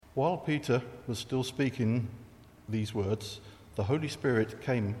While Peter was still speaking these words, the Holy Spirit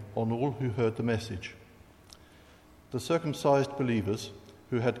came on all who heard the message. The circumcised believers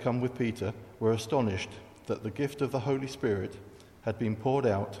who had come with Peter were astonished that the gift of the Holy Spirit had been poured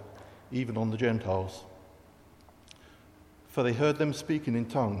out even on the Gentiles. For they heard them speaking in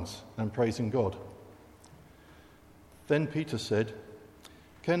tongues and praising God. Then Peter said,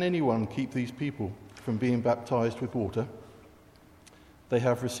 "Can anyone keep these people from being baptized with water? They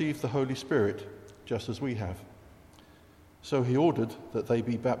have received the Holy Spirit just as we have." So he ordered that they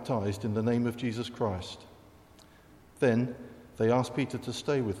be baptized in the name of Jesus Christ. Then they asked Peter to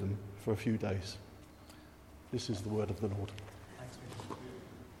stay with them for a few days. This is the word of the Lord.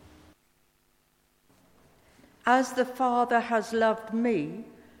 As the Father has loved me,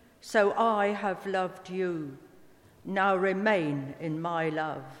 so I have loved you. Now remain in my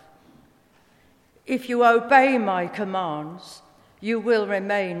love. If you obey my commands, you will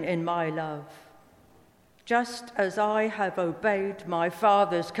remain in my love, just as I have obeyed my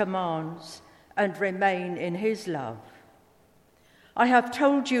Father's commands and remain in his love. I have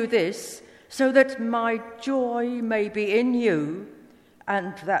told you this so that my joy may be in you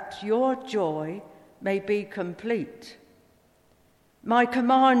and that your joy may be complete. My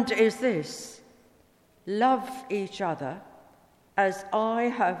command is this: love each other as I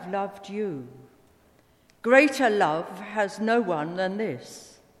have loved you. Greater love has no one than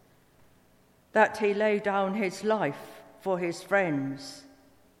this, that he lay down his life for his friends.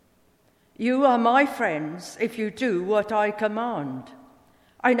 You are my friends if you do what I command.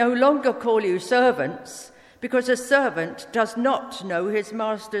 I no longer call you servants, because a servant does not know his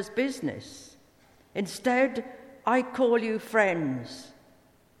master's business. Instead, I call you friends.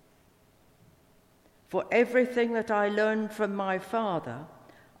 For everything that I learned from my Father,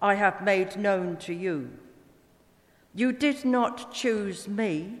 I have made known to you. You did not choose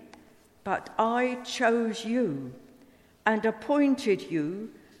me, but I chose you and appointed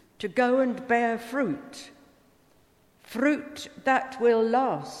you to go and bear fruit that will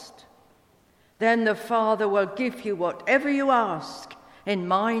last. Then the Father will give you whatever you ask in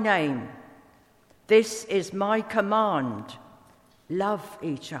my name. This is my command: love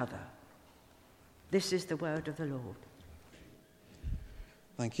each other. This is the word of the Lord.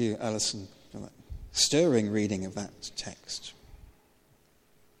 Thank you, Alison, for that stirring reading of that text.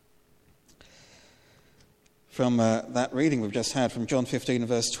 From that reading we've just had from John 15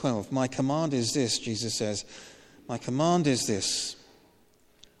 verse 12, my command is this, Jesus says, my command is this: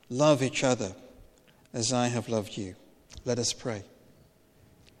 love each other as I have loved you. Let us pray.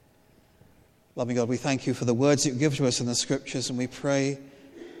 Loving God, we thank you for the words that you give to us in the Scriptures, and we pray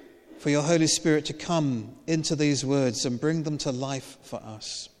for your Holy Spirit to come into these words and bring them to life for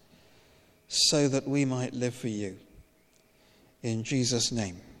us, so that we might live for you. In Jesus'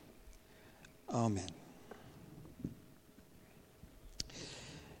 name, amen.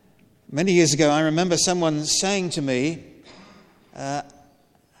 Many years ago, I remember someone saying to me,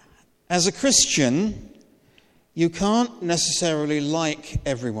 as a Christian, you can't necessarily like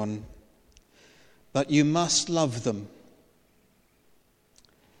everyone, but you must love them.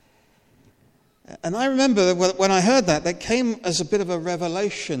 And I remember when I heard that came as a bit of a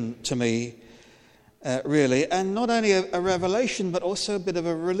revelation to me, really, and not only a revelation, but also a bit of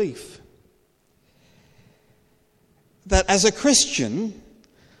a relief. That as a Christian,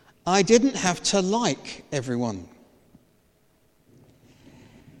 I didn't have to like everyone.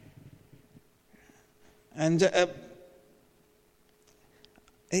 And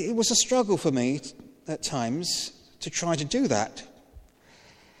it was a struggle for me at times to try to do that.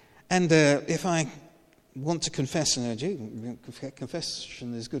 And if I want to confess, and I do,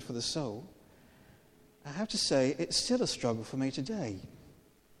 confession is good for the soul, I have to say it's still a struggle for me today.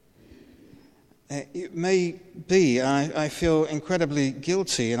 It may be I feel incredibly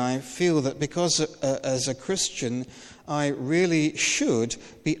guilty, and I feel that because as a Christian I really should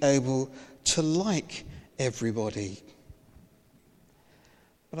be able to like everybody.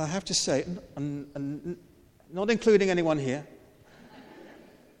 But I have to say, not including anyone here,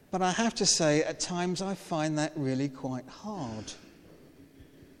 but I have to say at times I find that really quite hard.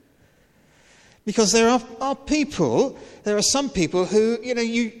 Because there are some people who,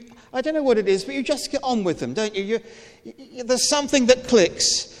 I don't know what it is, but you just get on with them, don't you? There's something that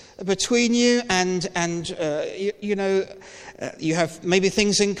clicks between you, and you have maybe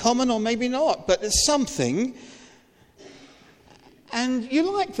things in common or maybe not, but there's something, and you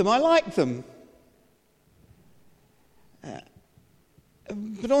like them. I like them.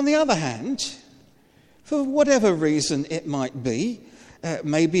 But on the other hand, for whatever reason it might be,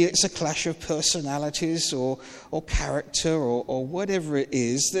 Maybe it's a clash of personalities or character or whatever it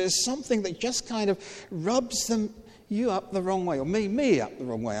is. There's something that just kind of rubs you up the wrong way, or me up the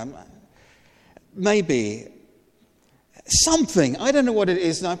wrong way. Maybe something. I don't know what it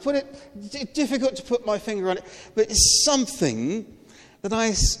is, and it's difficult to put my finger on it, but it's something that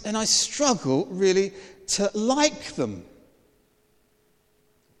I struggle really to like them.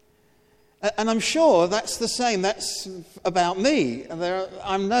 And I'm sure that's the same. That's about me. And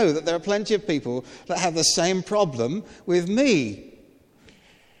I know that there are plenty of people that have the same problem with me.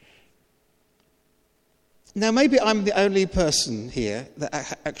 Now, maybe I'm the only person here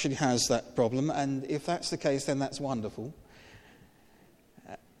that actually has that problem. And if that's the case, then that's wonderful.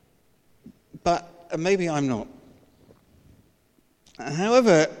 But maybe I'm not.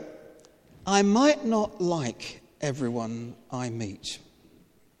 However, I might not like everyone I meet.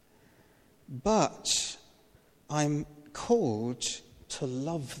 But I'm called to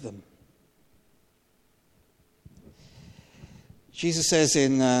love them. Jesus says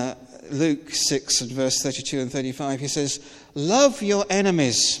in Luke 6 and verse 32 and 35, he says, "Love your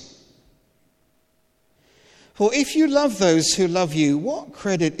enemies. For if you love those who love you, what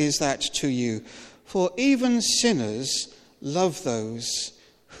credit is that to you? For even sinners love those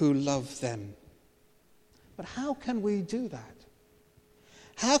who love them." But how can we do that?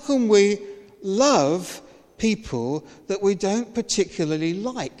 How can we love people that we don't particularly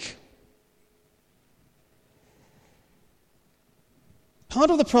like?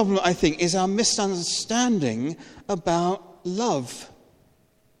 Part of the problem, I think, is our misunderstanding about love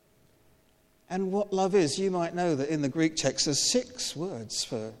and what love is. You might know that in the Greek text there's 6 words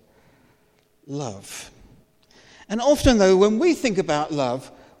for love. And often, though, when we think about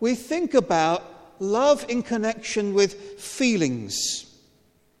love, we think about love in connection with feelings.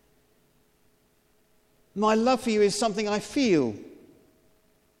 My love for you is something I feel.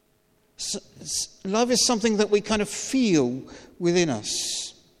 Love is something that we kind of feel within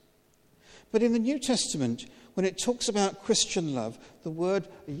us. But in the New Testament, when it talks about Christian love, the word,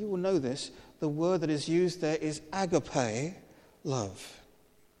 you will know this, the word that is used there is agape love.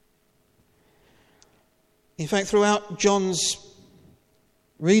 In fact, throughout John's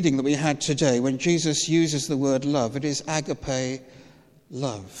reading that we had today, when Jesus uses the word love, it is agape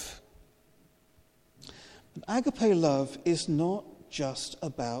love. But agape love is not just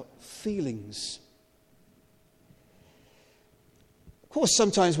about feelings. Of course,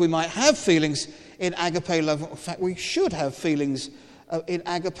 sometimes we might have feelings in agape love. In fact, we should have feelings in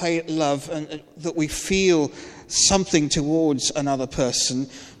agape love, and that we feel something towards another person.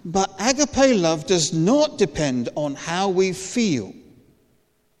 But agape love does not depend on how we feel.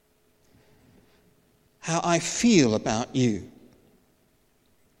 How I feel about you.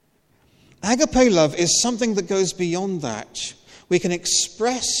 Agape love is something that goes beyond that. We can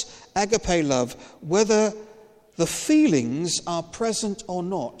express agape love whether the feelings are present or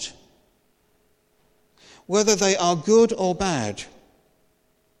not, whether they are good or bad.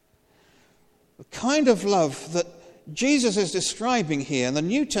 The kind of love that Jesus is describing here, and the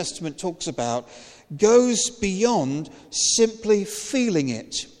New Testament talks about, goes beyond simply feeling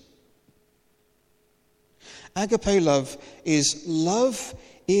it. Agape love is love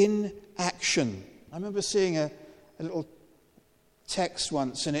in action. I remember seeing a little text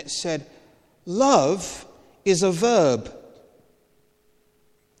once, and it said, love is a verb.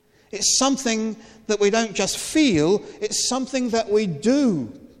 It's something that we don't just feel, it's something that we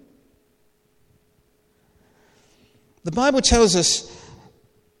do. The Bible tells us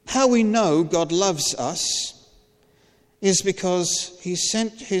how we know God loves us is because he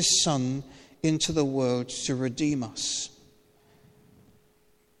sent his Son into the world to redeem us.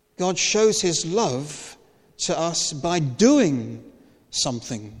 God shows his love to us by doing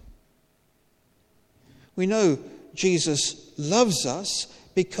something. We know Jesus loves us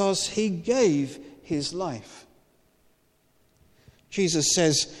because he gave his life. Jesus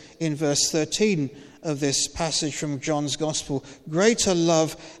says in verse 13 of this passage from John's Gospel, "Greater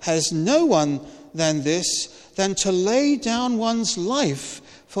love has no one than this, than to lay down one's life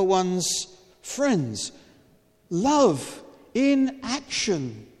for one's friends." Love in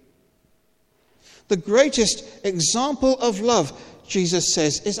action. The greatest example of love, Jesus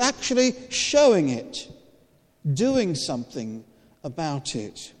says, is actually showing it, doing something about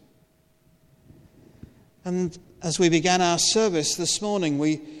it. And as we began our service this morning,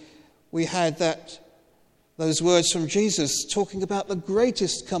 we had those words from Jesus talking about the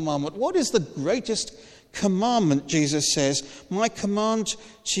greatest commandment. What is the greatest commandment? Jesus says, "My command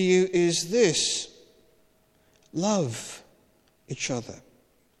to you is this: love each other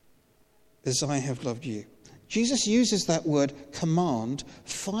as I have loved you." Jesus uses that word command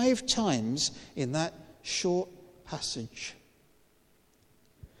 5 times in that short passage.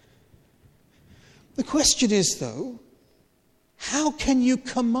 The question is, though, how can you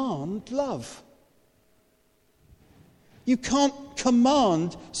command love? You can't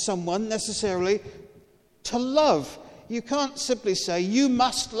command someone necessarily to love. You can't simply say, you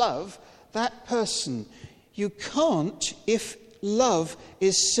must love that person. You can't if love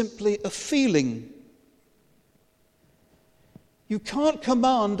is simply a feeling. You can't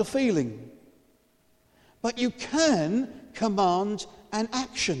command a feeling, but you can command an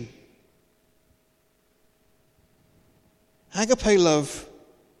action. Agape love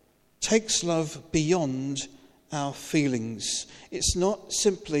takes love beyond our feelings. It's not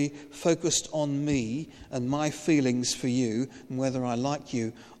simply focused on me and my feelings for you and whether I like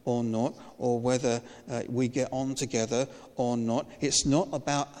you or not, or whether we get on together or not. It's not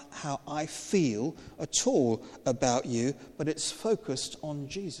about how I feel at all about you, but it's focused on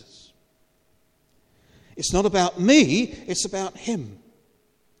Jesus. It's not about me, it's about him.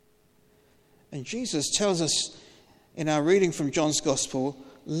 And Jesus tells us in our reading from John's Gospel,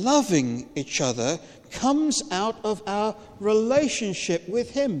 loving each other comes out of our relationship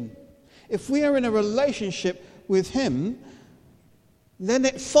with him. If we are in a relationship with him, then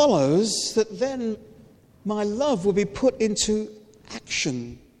it follows that then my love will be put into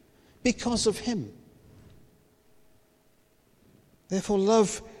action because of him. Therefore,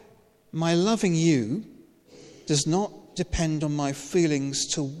 my loving you does not depend on my feelings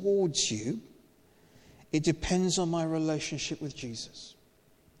towards you. It depends on my relationship with Jesus.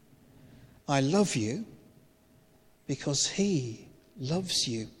 I love you because he loves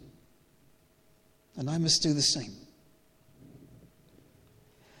you. And I must do the same.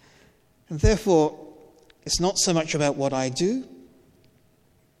 And therefore, it's not so much about what I do,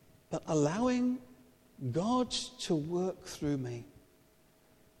 but allowing God to work through me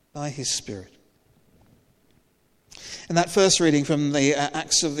by his Spirit. And that first reading from the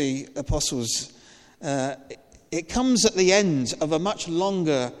Acts of the Apostles, it comes at the end of a much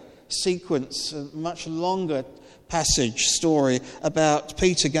longer sequence, a much longer passage, story about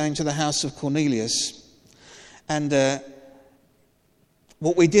Peter going to the house of Cornelius. And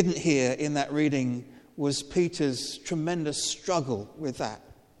what we didn't hear in that reading was Peter's tremendous struggle with that.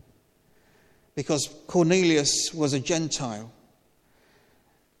 Because Cornelius was a Gentile.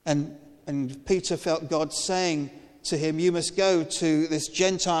 And Peter felt God saying to him, you must go to this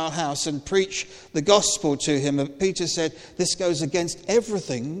Gentile house and preach the gospel to him. And Peter said, this goes against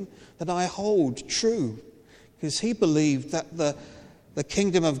everything that I hold true. Because he believed that the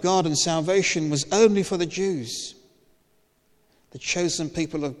kingdom of God and salvation was only for the Jews, the chosen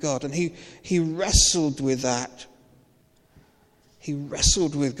people of God. And he wrestled with that. He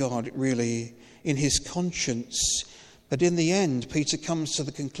wrestled with God, really, in his conscience. But in the end, Peter comes to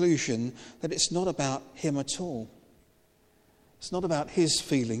the conclusion that it's not about him at all. It's not about his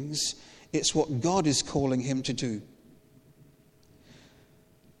feelings. It's what God is calling him to do.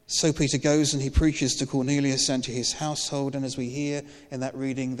 So Peter goes and he preaches to Cornelius and to his household. And as we hear in that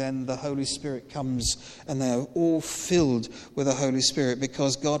reading, then the Holy Spirit comes and they are all filled with the Holy Spirit,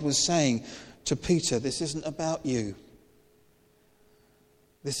 because God was saying to Peter, this isn't about you.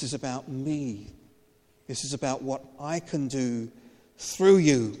 This is about me. This is about what I can do through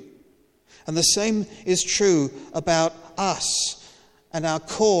you. And the same is true about us and our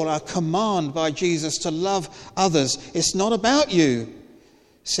call, our command by Jesus to love others. It's not about you,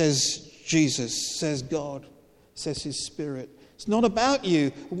 says Jesus, says God, says his Spirit. It's not about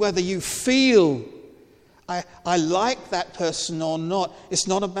you, whether you feel I like that person or not. It's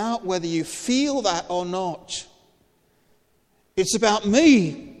not about whether you feel that or not. It's about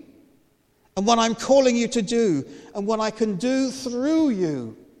me and what I'm calling you to do and what I can do through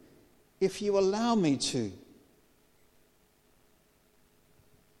you if you allow me to.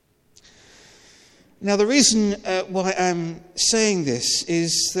 Now, the reason why I'm saying this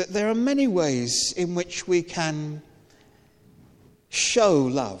is that there are many ways in which we can show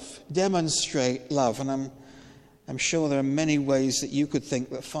love, demonstrate love. And I'm sure there are many ways that you could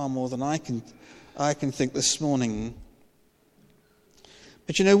think, but far more than I can think this morning.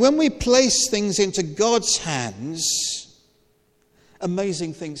 But you know, when we place things into God's hands,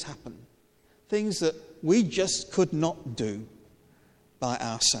 amazing things happen. Things that we just could not do by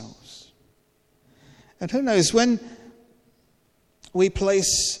ourselves. And who knows, when we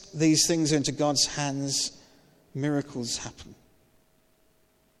place these things into God's hands, miracles happen.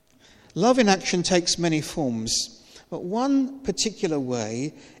 Love in action takes many forms, but one particular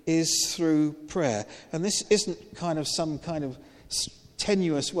way is through prayer. And this isn't kind of some kind of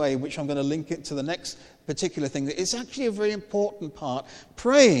tenuous way in which I'm going to link it to the next particular thing, that it's actually a very important part,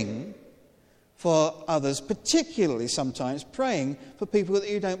 praying for others, particularly sometimes praying for people that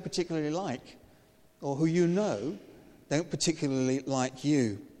you don't particularly like, or who you know don't particularly like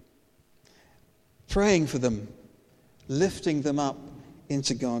you. Praying for them, lifting them up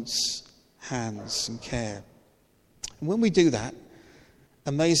into God's hands and care. And when we do that,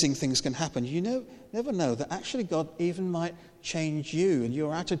 amazing things can happen. You never know that actually God even might change you and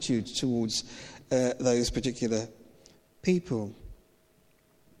your attitude towards those particular people.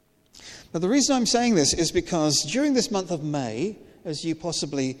 But the reason I'm saying this is because during this month of May, as you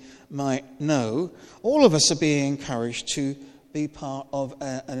possibly might know, all of us are being encouraged to be part of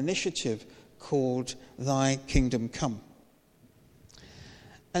an initiative called Thy Kingdom Come.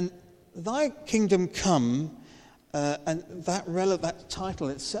 And Thy Kingdom Come, and that title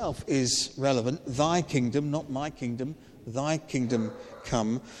itself is relevant. Thy kingdom, not my kingdom. Thy kingdom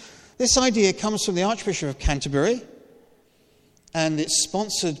come. This idea comes from the Archbishop of Canterbury, and it's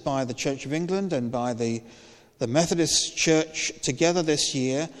sponsored by the Church of England and by the Methodist Church together this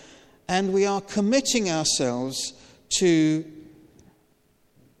year. And we are committing ourselves to,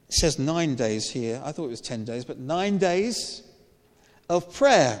 it says 9 days here. I thought it was 10 days, but 9 days of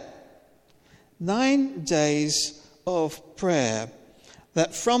prayer. 9 days of prayer,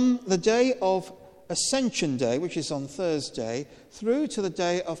 that from the day of Ascension Day, which is on Thursday, through to the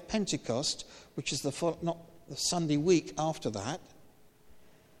day of Pentecost, which is not the Sunday week after that,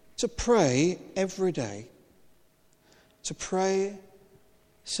 to pray every day. To pray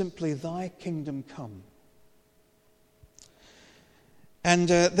simply, Thy kingdom come. And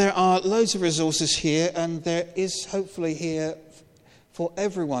there are loads of resources here, and there is hopefully here for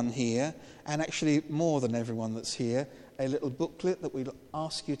everyone here, and actually more than everyone that's here, a little booklet that we'll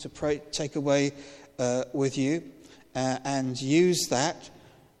ask you to take away with you and use that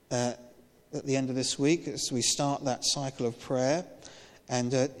at the end of this week as we start that cycle of prayer.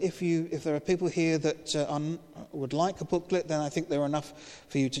 And if there are people here that would like a booklet, then I think there are enough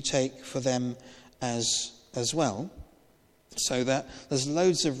for you to take for them as well. So that there's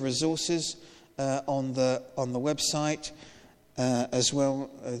loads of resources on the website as well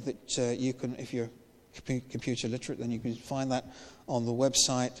that you can, if you're computer literate, then you can find that on the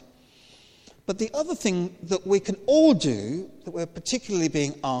website. But the other thing that we can all do, that we're particularly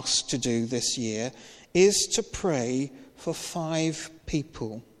being asked to do this year, is to pray for 5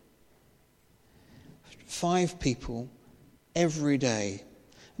 people. 5 people every day.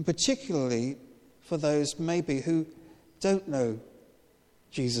 And particularly for those maybe who don't know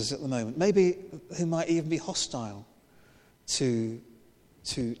Jesus at the moment. Maybe who might even be hostile to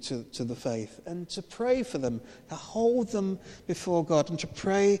the faith, and to pray for them, to hold them before God, and to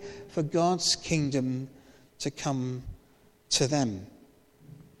pray for God's kingdom to come to them.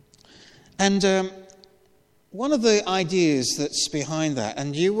 And one of the ideas that's behind that,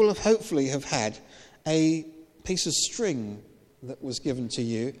 and you will hopefully have had a piece of string that was given to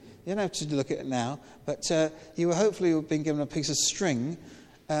you. You don't have to look at it now, but you will hopefully have been given a piece of string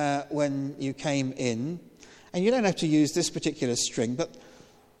when you came in. And you don't have to use this particular string, but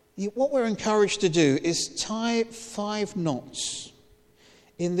what we're encouraged to do is tie 5 knots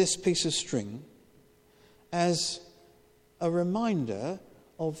in this piece of string as a reminder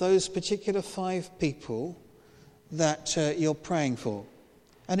of those particular 5 people that you're praying for.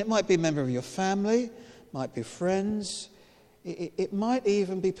 And it might be a member of your family, might be friends, it might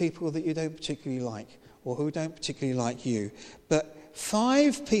even be people that you don't particularly like or who don't particularly like you. But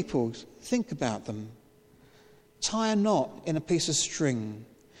 5 people, think about them. Tie a knot in a piece of string.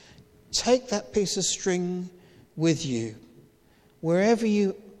 Take that piece of string with you, wherever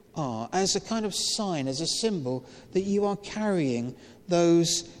you are, as a kind of sign, as a symbol that you are carrying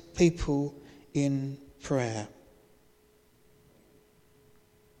those people in prayer.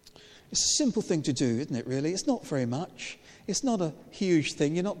 It's a simple thing to do, isn't it, really? It's not very much. It's not a huge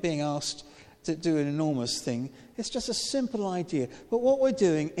thing. You're not being asked to do an enormous thing. It's just a simple idea. But what we're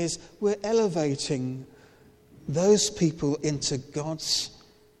doing is we're elevating those people into God's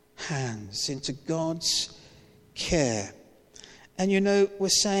hands, into God's care. And we're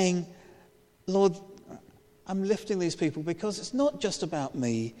saying, Lord, I'm lifting these people because it's not just about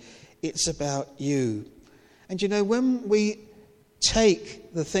me, it's about you. And when we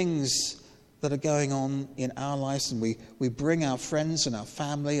take the things that are going on in our lives and we bring our friends and our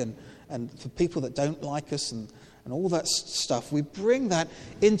family and for people that don't like us and all that stuff, we bring that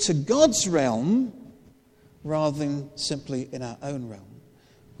into God's realm rather than simply in our own realm.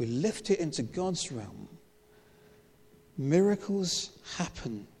 We lift it into God's realm. Miracles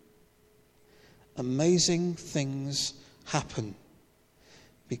happen. Amazing things happen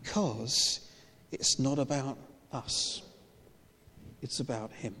because It's not about us. It's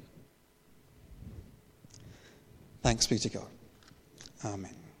about him. Thanks be to God.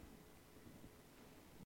 Amen.